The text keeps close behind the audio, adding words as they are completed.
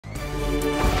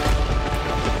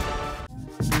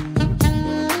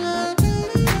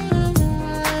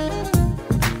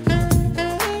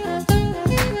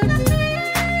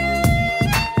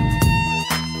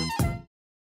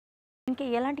ఇంకా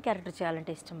ఎలాంటి క్యారెక్టర్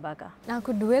చేయాలంటే ఇష్టం బాగా? నాకు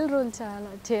డ్యూయల్ రోల్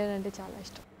చేయాలంటే చాలా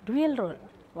ఇష్టం. Dual role,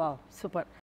 wow super.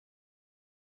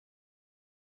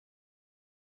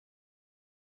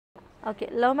 Okay,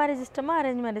 love marriage ఇష్టమా,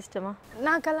 అరేంజ్ మ్యారేజ్ ఇష్టమా?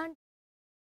 నాకు అలాంటి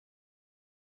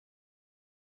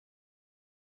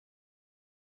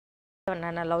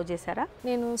ఎవరినైనా లవ్ చేశారా?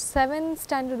 నేను 7th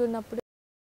స్టాండర్డ్ ఉన్నప్పుడు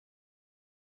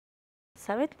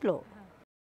సెవెంత్లో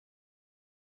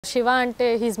శివ అంటే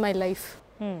హీస్ మై లైఫ్.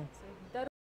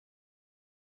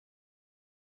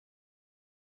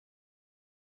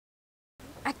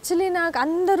 యాక్చువల్లీ నాకు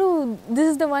అందరూ this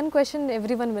is the one question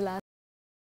every one will ask.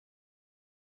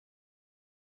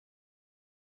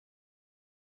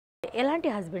 ఎలాంటి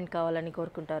హస్బెండ్ కావాలని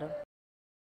కోరుకుంటారు?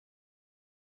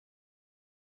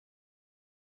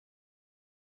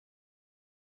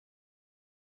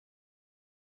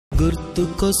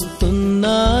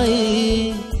 గుర్తుకొస్తున్నాయి.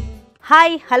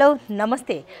 హాయ్, హలో,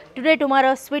 నమస్తే. టుడే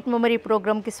టుమారో స్వీట్ మెమరీ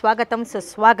ప్రోగ్రామ్కి స్వాగతం,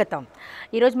 సుస్వాగతం.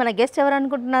 ఈరోజు మన గెస్ట్ ఎవరు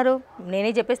అనుకుంటున్నారు?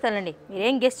 నేనే చెప్పేస్తానండి,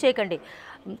 మీరేం గెస్ట్ చేయకండి.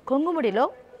 కొంగుముడిలో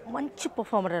మంచి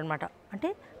పర్ఫార్మర్ అనమాట. అంటే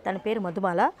తన పేరు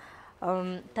మధుబాల.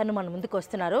 తను మన ముందుకు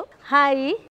వస్తున్నారు. హాయ్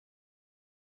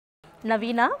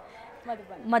నవీన,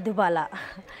 మధుబాల,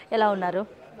 ఎలా ఉన్నారు?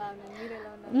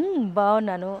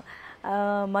 బాగున్నాను.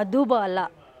 మధుబాల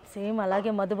సేమ్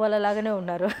అలాగే మధుబాల లాగానే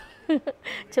ఉన్నారు.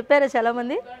 చెప్పారా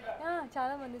చాలామంది?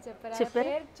 చెప్పారు.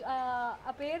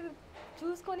 ఆ పేరు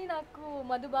చూసుకొని నాకు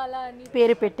మధుబాల అని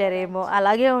పేరు పెట్టారేమో,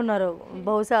 అలాగే ఉన్నారు.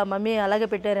 బహుశా మమ్మీ అలాగే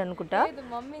పెట్టారు అనుకుంటా.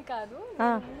 మమ్మీ కాదు,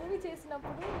 మూవీ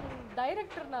చేసినప్పుడు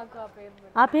డైరెక్టర్ నాకు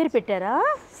ఆ పేరు పెట్టారా?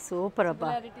 సూపర్ అబ్బా,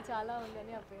 చాలా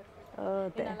ఉందని ఆ పేరు.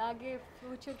 అలాగే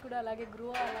ఫ్యూచర్ కూడా అలాగే గ్రో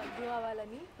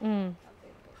అవ్వాలని.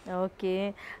 ఓకే,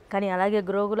 కానీ అలాగే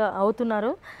గ్రో కూడా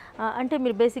అవుతున్నారు. అంటే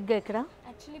మీరు బేసిక్గా ఇక్కడ?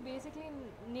 బేసిక్లీ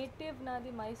నేటివ్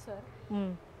నాది మైసూర్.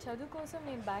 చదువు కోసం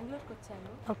నేను బెంగళూరుకి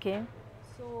వచ్చాను. ఓకే.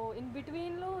 సో ఇన్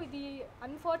బిట్వీన్లో ఇది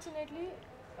అన్ఫార్చునేట్లీ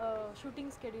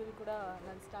షూటింగ్ స్కెడ్యూల్ కూడా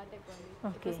నాకు స్టార్ట్ అయిపోయింది.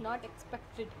 It was not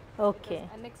expected. Okay,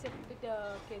 unexpected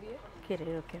career.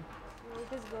 Okay.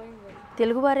 It is going well.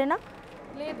 Telugu వారేనా?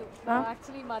 లేదు,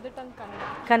 యాక్చువల్లీ మదర్ టంగ్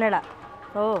కన్నడ.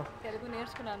 ఓ, తెలుగు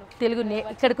నేర్చుకున్నాను.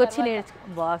 ఇక్కడికి వచ్చి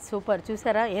బా సూపర్.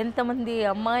 చూసారా ఎంతమంది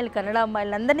అమ్మాయిలు, కన్నడ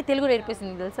అమ్మాయిలు అందరినీ తెలుగు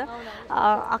నేర్పిస్తుంది తెలుసా?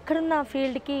 అక్కడున్న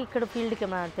ఫీల్డ్కి ఇక్కడ ఫీల్డ్కి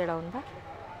ఏమైనా తేడా ఉందా?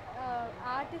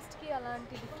 ఆర్టిస్ట్కి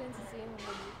అలాంటి డిఫరెన్సెస్ ఏమి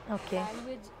ఉండదు. ఓకే,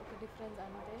 లాంగ్వేజ్ ఒక డిఫరెన్స్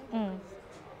అంతే.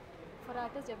 For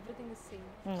artist everything is same.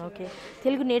 Okay.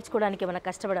 Telugu నేర్చుకోవడానికి ఏమైనా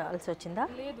కష్టపడాల్సి వచ్చిందా?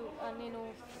 లేదు, నేను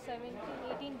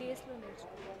 18 డేస్లో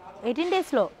నేర్చుకున్నాను. 18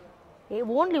 డేస్లో?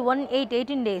 Only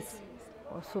 18 days?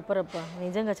 సూపర్ అబ్బా,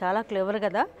 నిజంగా చాలా క్లెవర్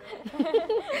కదా.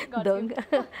 దొంగ,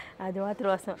 అది మాత్రం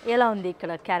వాస్తవం. ఎలా ఉంది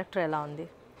ఇక్కడ క్యారెక్టర్, ఎలా ఉంది?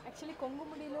 యాక్చువల్లీ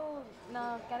కొంగుముడిలో నా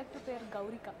క్యారెక్టర్ పేరు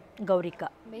గౌరిక.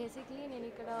 బేసిక్లీ నేను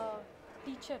ఇక్కడ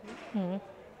టీచర్ని.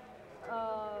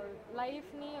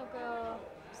 లైఫ్ని ఒక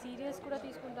సీరియస్ కూడా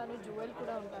తీసుకుంటాను, జువెల్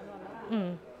కూడా ఉంటాను అలా.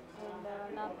 అండ్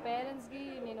నా పేరెంట్స్కి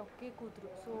నేను ఒకే కూతురు.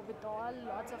 So with all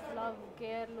lots of love,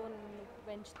 కేర్లో నన్ను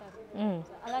పెంచుతారు.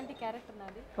 అలాంటి క్యారెక్టర్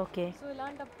నాది. ఓకే. సో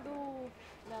ఇలాంటప్పుడు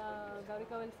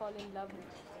Gaurika will fall in love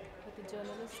with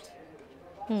journalist.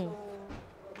 So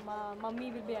మా mummy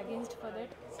will be against for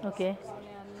that. Okay.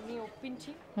 అన్నీ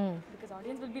ఒప్పించి, because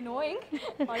audience will be knowing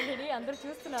already, అందరూ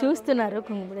చూస్తున్నారు.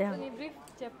 బ్రీఫ్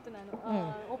చెప్తున్నాను.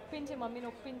 మమ్మీని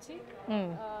ఒప్పించి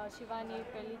శివాని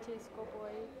పెళ్లి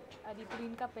చేసుకోపోయి, అది ఇప్పుడు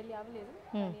ఇంకా పెళ్లి అవ్వలేదు,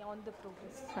 ఆన్ ద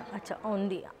ప్రోగ్రెస్. అచ్చా,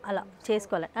 ఉంది. అలా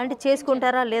చేసుకోవాలి అంటే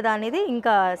చేసుకుంటారా లేదా అనేది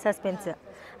ఇంకా సస్పెన్స్.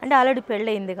 అంటే ఆల్రెడీ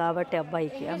పెళ్ళయింది కాబట్టి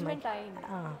అబ్బాయికి, అమ్మాయికి.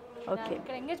 ఓకే,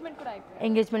 ఎంగేజ్మెంట్ కూడా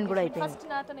అయిపోయింది. ఫస్ట్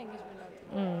నాతో ఎంగేజ్మెంట్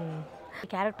అవుతుంది.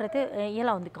 క్యారెక్టర్ అయితే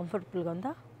ఎలా ఉంది? కంఫర్టబుల్గా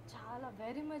ఉందా? చాలా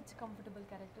వెరీ మచ్ కంఫర్టబుల్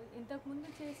క్యారెక్టర్. ఇంతకు ముందు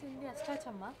చేసింది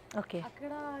అష్టాచమ్మ. ఓకే.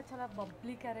 అక్కడ చాలా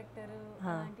బబ్లీ క్యారెక్టర్,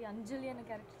 అలాంటి అంజలి అనే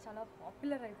క్యారెక్టర్ చాలా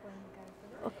పాపులర్ అయిపోయింది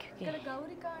క్యారెక్టర్. ఓకే. ఇక్కడ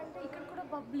గౌరిక అంటే ఇక్కడ కూడా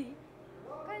బబ్లీ,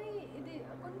 కానీ ఇది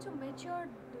కొంచెం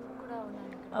మెచ్యూర్డ్ కూడా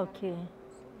ఉన్నాను. Okay,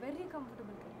 very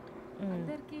comfortable character.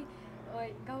 అందరికీ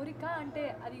గౌరిక అంటే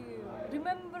అది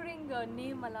రిమెంబరింగ్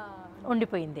నేమ్ అలా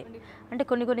ఉండిపోయింది. అంటే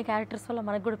కొన్ని క్యారెక్టర్స్ వల్ల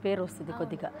మనకు కూడా పేరు వస్తుంది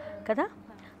కొద్దిగా కదా.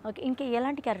 ఓకే, ఇంకా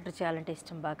ఎలాంటి క్యారెక్టర్ చేయాలంటే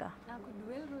ఇష్టం బాగా? నాకు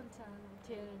డ్యూయల్ రోల్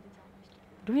చేయాలంటే చాలా ఇష్టం.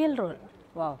 Dual role,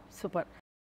 wow super.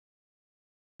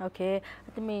 Okay,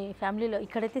 అయితే మీ ఫ్యామిలీలో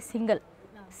ఇక్కడైతే సింగిల్,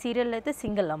 సీరియల్ అయితే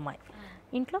సింగిల్ అమ్మాయి,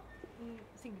 ఇంట్లో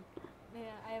single.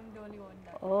 I am the only one.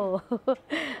 ఓ,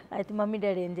 అయితే మమ్మీ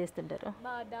డాడీ ఏం చేస్తుంటారు?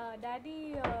 మా డాడీ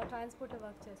ట్రాన్స్పోర్ట్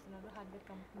వర్క్ చేస్తున్నారు, hardware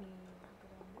company.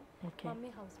 Okay.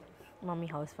 Mummy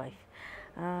house wife.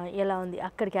 ఎలా ఉంది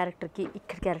అక్కడ క్యారెక్టర్కి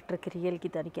ఇక్కడ క్యారెక్టర్కి, రియల్కి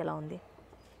దానికి ఎలా ఉంది?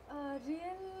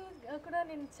 రియల్ కూడా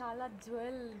నేను చాలా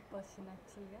జ్యువెల్ పర్సన్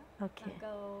యాక్చువల్గా. ఓకే.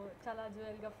 చాలా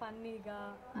జ్యువెల్గా, ఫన్నీగా.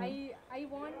 I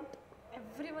want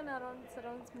everyone around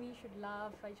surrounds me should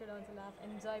laugh. I should also laugh,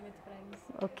 enjoy with friends.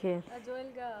 Okay.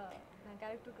 జోయల్గా నా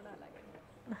క్యారెక్టర్ కూడా అలాగే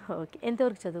ఓకే.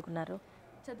 ఎంతవరకు చదువుకున్నారు?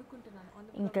 చదువుకుంటున్నాను. ఆన్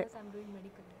ద ఇంకా ప్రోగ్రెస్ ఐఎమ్ డూయింగ్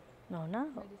మెడికల్. అవునా?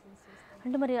 మెడిసిన్స్ చేస్తాను.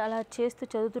 అంటే మరి అలా చేస్తూ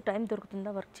చదువుతూ టైం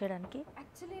దొరుకుతుందా వర్క్ చేయడానికి?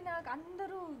 యాక్చువల్లీ నాకు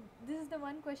అందరూ this is the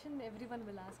one question every one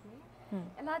will ask me,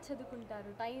 ఎలా చదువుకుంటారు,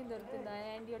 టైం దొరుకుతుందా,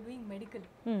 అండ్ యూఆర్ డూయింగ్ మెడికల్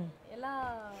ఎలా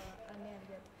అని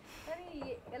అడిగారు. కానీ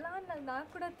ఎలా నాకు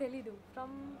కూడా తెలీదు.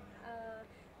 ఫ్రమ్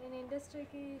నేను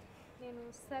ఇండస్ట్రీకి నేను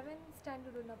 7th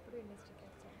స్టాండర్డ్ ఉన్నప్పుడు ఇండస్ట్రీకి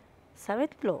వచ్చాను.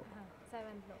 7th లో?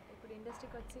 7th ఇప్పుడు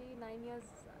ఇండస్ట్రీకి వచ్చి 9 years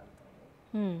అవుతుంది.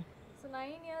 సో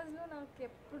 9 yearsలో నాకు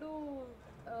ఎప్పుడూ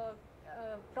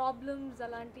ప్రాబ్లమ్స్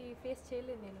అలాంటి ఫేస్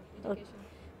చేయలేదు నేను ఎడ్యుకేషన్.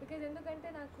 బికాజ్ ఎందుకంటే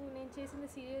నాకు నేను చేసిన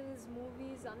సీరియల్స్,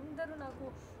 మూవీస్ అందరూ నాకు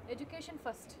ఎడ్యుకేషన్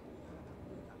ఫస్ట్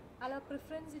అలా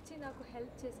ప్రిఫరెన్స్ ఇచ్చి నాకు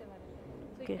హెల్ప్ చేసేవారు.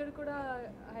 సో ఇక్కడ కూడా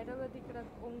హైదరాబాద్ ఇక్కడ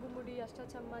కొంగుముడి,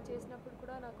 అష్టాచమ్మ చేసినప్పుడు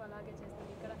కూడా నాకు అలాగే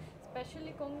చేస్తారు. ఇక్కడ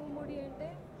స్పెషల్లీ కొంగుముడి అంటే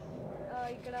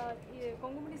ఇక్కడ ఈ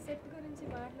కొంగుముడి సెట్ గురించి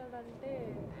మాట్లాడాలంటే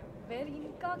వెరీ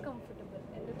ఇంకా కంఫర్టబుల్.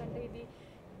 ఎందుకంటే ఇది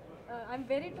I'm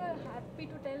very happy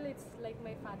to tell it's like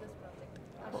my father's project.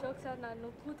 Ashok sir నన్ను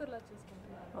కూతురులా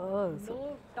చూసుకుంటున్నాను. No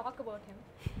talk about him.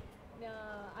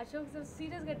 Ashok sir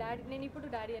సీరియస్గా డాడీ, నేను ఇప్పుడు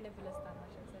డాడీ అనే పిలుస్తాను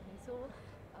అశోక్ సార్ని. సో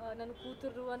నన్ను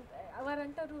కూతురు వారు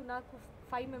అంటారు. నాకు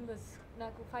 5 members,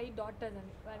 నాకు 5 daughters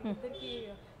అని. వారి ఇద్దరికి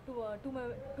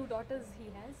 2 daughters హీ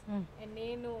హ్యాస్. అండ్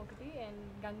నేను ఒకటి, అండ్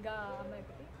గంగా అమ్మాయి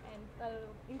ఒకటి, అండ్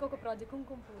ఇంకొక ప్రాజెక్ట్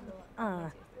కుంకుమపూలో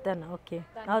తను. ఓకే.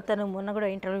 తను మొన్న కూడా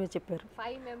ఇంటర్వ్యూ చెప్పారు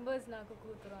 5 members నాకు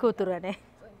కూతురు అనే.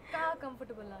 ఇంకా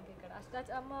కంఫర్టబుల్ నాకు ఇక్కడ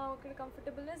అమ్మ ఒకటి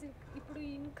కంఫర్టబుల్నెస్, ఇప్పుడు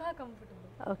ఇంకా కంఫర్టబుల్.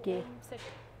 Okay,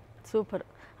 super.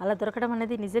 అలా దొరకడం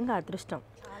అనేది నిజంగా అదృష్టం.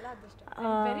 చాలా అదృష్టం.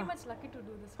 Very much lucky to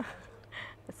do this.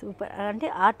 Super. అంటే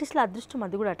ఆర్టిస్టుల అదృష్టం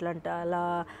అది కూడా. అట్లా అలా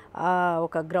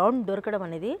ఒక గ్రౌండ్ దొరకడం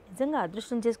అనేది నిజంగా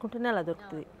అదృష్టం చేసుకుంటేనే అలా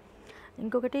దొరుకుతుంది.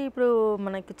 ఇంకొకటి, ఇప్పుడు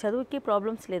మనకి చదువుకి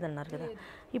ప్రాబ్లమ్స్ లేదన్నారు కదా,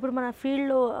 ఇప్పుడు మన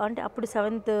ఫీల్డ్లో అంటే అప్పుడు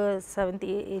సెవెంత్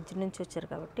ఏజ్ నుంచి వచ్చారు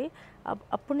కాబట్టి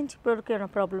అప్పటి నుంచి ఇప్పటివరకు ఏమైనా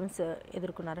ప్రాబ్లమ్స్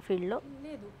ఎదుర్కొన్నారా ఫీల్డ్లో?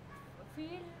 లేదు,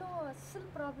 ఫీల్డ్లో అస్సలు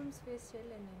ప్రాబ్లమ్స్ ఫేస్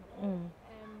చేయలేదు నేను.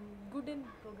 Good in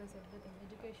progress everything,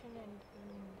 education and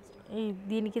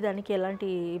దీనికి దానికి ఎలాంటి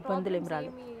ఇబ్బందులు ఏమి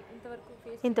రాలేదు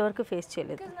ఇంతవరకు ఫేస్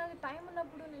చేయలేదు. బికాజ్ నాకు టైం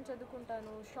ఉన్నప్పుడు నేను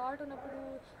చదువుకుంటాను, షార్ట్ ఉన్నప్పుడు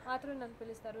మాత్రమే నన్ను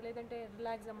పిలుస్తారు, లేదంటే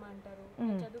రిలాక్స్ అమ్మ అంటారు,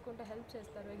 చదువుకుంటే హెల్ప్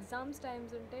చేస్తారు. ఎగ్జామ్స్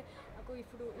టైమ్స్ ఉంటే నాకు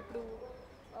ఇప్పుడు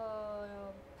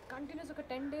కంటిన్యూస్ ఒక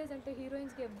 10 days అంటే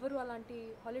హీరోయిన్స్కి ఎవ్వరు అలాంటి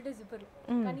హాలిడేస్ ఇవ్వరు.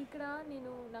 కానీ ఇక్కడ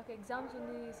నాకు ఎగ్జామ్స్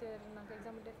ఉంది సార్, నాకు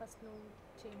ఎగ్జామ్ ఉంటే ఫస్ట్ నువ్వు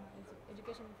చేయి,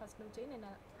 ఎడ్యుకేషన్ ఫస్ట్ నువ్వు చేయి, నేను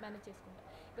మేనేజ్ చేసుకుంటా,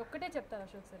 ఒక్కటే చెప్తారు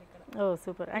అశోక్ సార్ ఇక్కడ. ఓ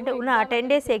సూపర్. అంటే ఉన్న 10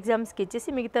 days ఎగ్జామ్స్కి ఇచ్చేసి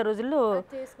మిగతా రోజుల్లో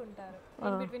చేసుకుంటారు.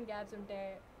 ఇన్ బిట్వీన్ గ్యాప్స్ ఉంటే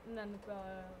నన్ను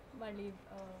మళ్ళీ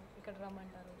ఇక్కడ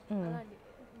రమ్మంటారు, అలాంటి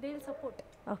they will support.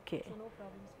 Okay, no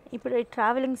problems. ఇప్పుడు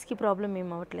ట్రావెలింగ్స్కి ప్రాబ్లం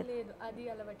ఏం అవ్వట్లేదు? లేదు, అది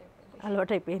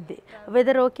అలవాటు అయిపోయింది.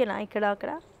 వెదర్ ఓకేనా ఇక్కడ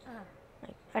అక్కడ?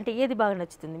 అంటే ఏది బాగా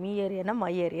నచ్చుతుంది, మీ ఏరియానా మా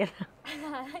ఏరియానా?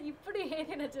 ఇప్పుడు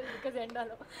ఏది నచ్చదు, బికాజ్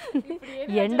ఎండలో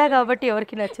ఎండ కాబట్టి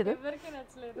ఎవరికి నచ్చదు. ఎవరికి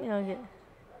నచ్చలేదు. Okay,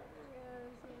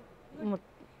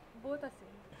 both.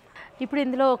 ఇప్పుడు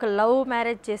ఇందులో ఒక లవ్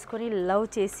మ్యారేజ్ చేసుకొని లవ్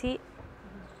చేసి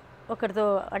ఒకరితో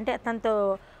అంటే తనతో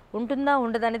ఉంటుందా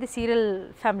ఉండదా అనేది సీరియల్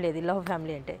ఫ్యామిలీ, అది లవ్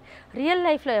ఫ్యామిలీ. అంటే రియల్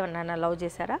లైఫ్లో ఏమన్నా లవ్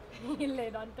చేశారా?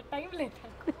 లేదు, అంత టైం లేదు.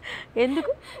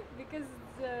 ఎందుకు? బికాజ్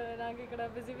నాకు ఇక్కడ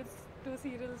busy with 2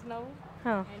 serials now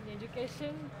and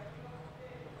education,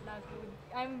 నాకు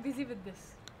I'm busy with this.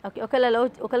 Okay,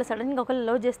 ఒకవేళ సడన్గా ఒకవేళ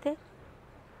లవ్ చేస్తే?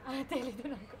 తెలీదు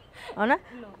నాకు. అవునా?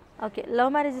 ఓకే, లవ్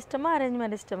మ్యారేజ్ ఇష్టమా అరేంజ్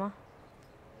మ్యారేజ్ ఇష్టమా?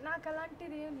 నాకు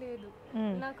అలాంటిది ఏం లేదు.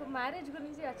 నాకు మ్యారేజ్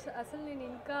గురించి అసలు నేను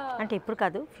ఇంకా అంటే ఇప్పుడు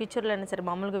కాదు, ఫ్యూచర్లో అయినా సరే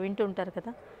మామూలుగా వింటూ ఉంటారు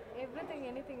కదా,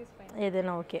 ఎనీథింగ్ ఇస్ ఫైన్.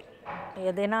 ఏదైనా ఓకే,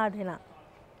 అదేనా.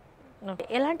 ఓకే,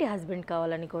 ఎలాంటి హస్బెండ్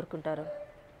కావాలని కోరుకుంటారు?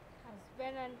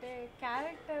 హస్బెండ్ అంటే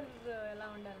క్యారెక్టర్ ఎలా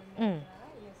ఉండాలండి?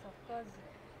 Yes, of course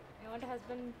I want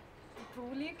husband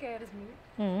truly cares me.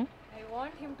 I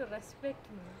want him to respect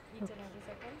me each and every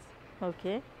seconds.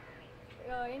 Okay,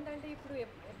 ఏంటంటే ఇప్పుడు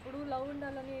ఎప్పుడు లవ్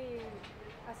ఉండాలని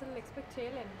అసలు ఎక్స్పెక్ట్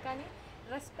చేయలేను, కానీ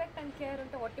రెస్పెక్ట్ అండ్ కేర్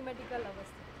ఉంటే ఆటోమేటిక్గా లవ్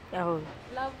వస్తుంది.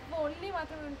 లవ్ ఓన్లీ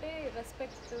మాత్రమే ఉంటే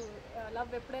రెస్పెక్ట్,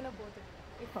 లవ్ ఎప్పుడైనా పోతుంది.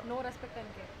 If no respect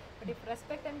and care, but if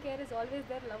respect and care is always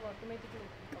there, love automatically.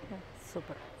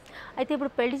 Super. అయితే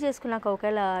ఇప్పుడు పెళ్లి చేసుకున్నాక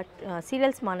ఒకవేళ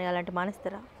సీరియల్స్ మానేయాలంటే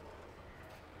మానేస్తారా?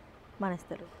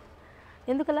 మానేస్తారు.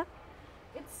 ఎందుకలా?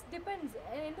 It's depends.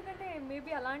 ఎందుకంటే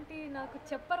మేబీ అలాంటి నాకు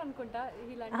చెప్పరు అనుకుంటా.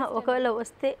 ఒకవేళ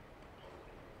వస్తే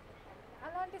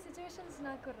అలాంటి సిచ్యువేషన్స్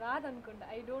నాకు రాదనుకుంటా.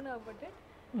 I don't know about it,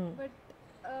 but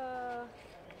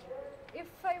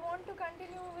if I want to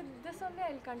continue with this only I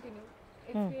will continue.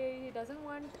 If he doesn't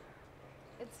want,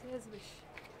 it's his wish.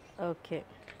 Okay,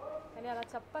 కానీ అలా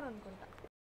చెప్పాను అనుకుంటా.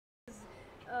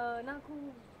 నాకు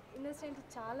ఇండస్ట్రీ అంటే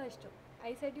చాలా ఇష్టం.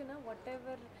 I said you know what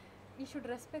ever you should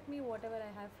respect me what ever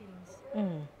I have feelings.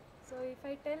 So if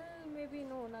I tell maybe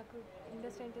no నాకు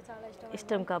industry అంటే చాలా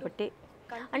ఇష్టం కాబట్టి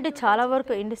అంటే చాలా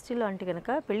వరకు ఇండస్ట్రీలో అంటే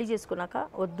కనుక పెళ్లి చేసుకున్నాక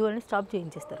వద్దు అని స్టాప్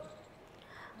చేయించేస్తారు.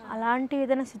 అలాంటి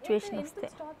ఏదైనా సిచ్యువేషన్ వస్తే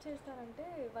స్టాప్ చేస్తారంటే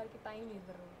వారికి టైం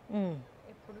ఇవ్వరు,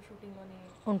 ఎప్పుడు షూటింగ్లోనే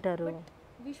ఉంటారు.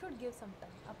 We should give some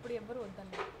time. అప్పుడు ఎవరు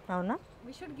వద్దన్నారు. అవునా?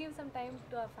 We should give some time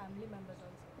to our family members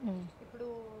also. ఇప్పుడు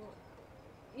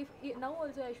if now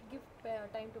also I should give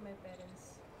time to my parents.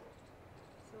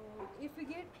 So if you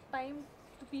give time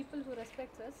to people who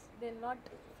respects us they will not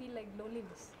feel like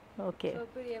loneliness. Okay. So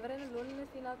ఇప్పుడు ఎవరైనా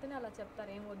loneliness feel అవుతేనే అలా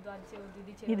చెప్తారు, ఏం వద్దు, అది చేయొద్దు,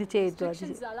 ఇది చేయొద్దు,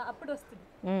 అలా అప్పుడు వస్తుంది.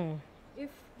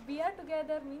 If we are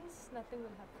together means nothing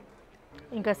will happen.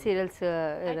 ఇంకా సీరియల్స్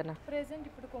ఏదైనా ప్రెజెంట్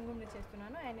ఇప్పుడు కొంగుముడి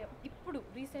చేస్తున్నాను అండ్ ఇప్పుడు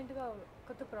రీసెంట్గా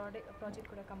కొత్త ప్రాజెక్ట్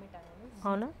కూడా కమిట్ అయ్యాను.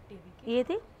 అవునా? టీవీకి.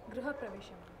 ఏది?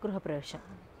 గృహప్రవేశం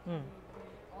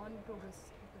ఆన్ ప్రోగ్రెస్.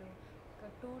 ఇప్పుడు ఒక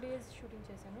 2 days షూటింగ్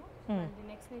చేశాను అండ్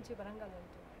నెక్స్ట్ నుంచి వరంగల్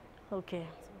వెళ్తున్నాను. ఓకే.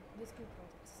 దిస్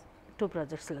 2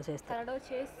 ప్రాజెక్ట్స్లో చేస్తాను. కన్నడ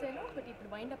చేస్తాను బట్ ఇప్పుడు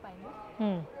వైండ్ అప్ అయింది.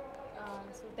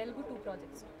 So Telugu 2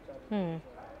 projects.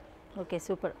 Okay,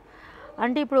 super.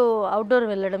 అంటే ఇప్పుడు అవుట్డోర్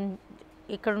వెళ్ళడం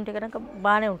ఇక్కడ ఉంటే కనుక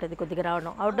బాగానే ఉంటుంది, కొద్దిగా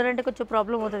రావడం. అవుట్డోర్ అంటే కొంచెం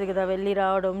ప్రాబ్లం అవుతుంది కదా, వెళ్ళి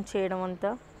రావడం చేయడం అంతా.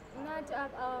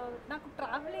 నాకు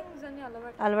ట్రావెలింగ్స్ అని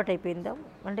అలవాటు అయిపోయిందా?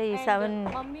 అంటే ఈ 7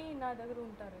 మమ్మీ నా దగ్గర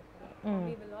ఉంటారు,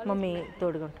 మమ్మీ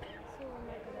తోడుగా ఉంటారు.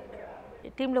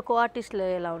 టీంలో కో ఆర్టిస్టులు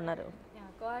ఎలా ఉన్నారు?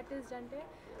 కో ఆర్టిస్ట్ అంటే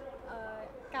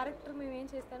క్యారెక్టర్ మేము ఏం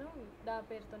చేస్తాను నా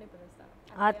పేరుతోనే పిలుస్తాను,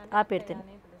 ఆ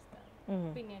పేరుతోనే పిలుస్తాను.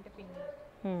 పిన్ని అంటే పిన్ని.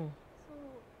 So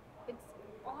it's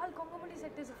all కొంగుముడి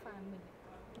set is a family.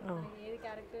 ఏది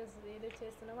క్యారెక్టర్స్ ఏదైతే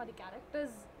చేస్తున్నామో అది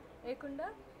క్యారెక్టర్స్ లేకుండా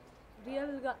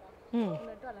రియల్గా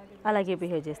ఉన్నట్టు అలాగే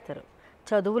బిహేవ్ చేస్తారు.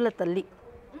 చదువుల తల్లి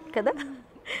కదా,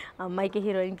 అమ్మాయికి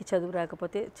హీరోయిన్కి చదువు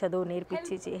రాకపోతే చదువు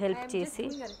నేర్పించి హెల్ప్ చేసి.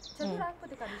 చదువు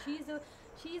రాకపోతే కాదు, she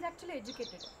is actually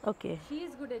educated. Okay, she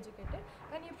is good educated.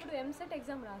 కానీ ఇప్పుడు ఎంసెట్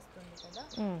ఎగ్జామ్ రాస్తుంది కదా,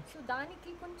 సో దానికి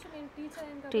కొంచెం నేను టీచర్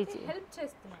అయిన హెల్ప్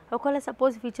చేస్తున్నాను. ఒకవేళ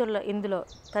సపోజ్ ఫ్యూచర్లో ఇందులో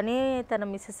తనే తన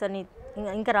మిస్సెస్ అని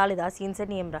ఇంకా రాలేదు, ఆ సీన్స్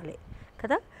అని ఏం రాలేదు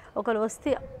కదా, ఒకవేళ వస్తే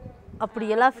అప్పుడు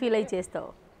ఎలా ఫీల్ అయ్యి చేస్తావు?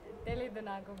 తెలీదు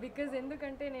నాకు, బికాజ్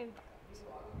ఎందుకంటే నేను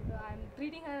I'm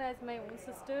treating her as my own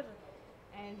sister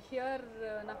and here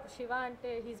నాకు శివ అంటే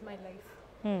హీస్ మై లైఫ్.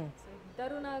 సో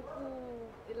ఇద్దరు నాకు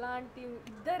ఇలాంటి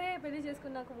ఇద్దరే పెళ్లి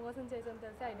చేసుకుని నాకు మోసం చేసాను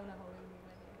తెలిసి ఐ డోంట్ నో హౌ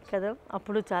కదా,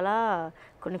 అప్పుడు చాలా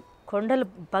కొన్ని కొండలు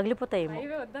పగిలిపోతాయేమో,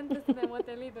 వద్దనిపిస్తుందేమో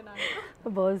తెలీదు నాకు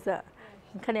బహుశా.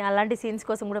 కానీ అలాంటి సీన్స్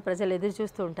కోసం కూడా ప్రజలు ఎదురు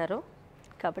చూస్తూ ఉంటారు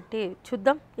కాబట్టి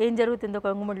చూద్దాం ఏం జరుగుతుందో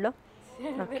కొంగుముడిలో.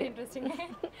 Very interesting.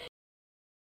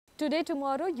 Today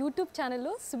tomorrow YouTube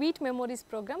ఛానల్లో స్వీట్ మెమోరీస్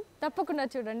ప్రోగ్రామ్ తప్పకుండా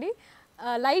చూడండి.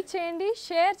 లైక్ చేయండి,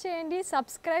 షేర్ చేయండి,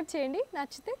 సబ్స్క్రైబ్ చేయండి,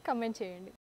 నచ్చితే కమెంట్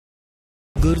చేయండి.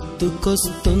 గుర్తుకొస్తున్నాయి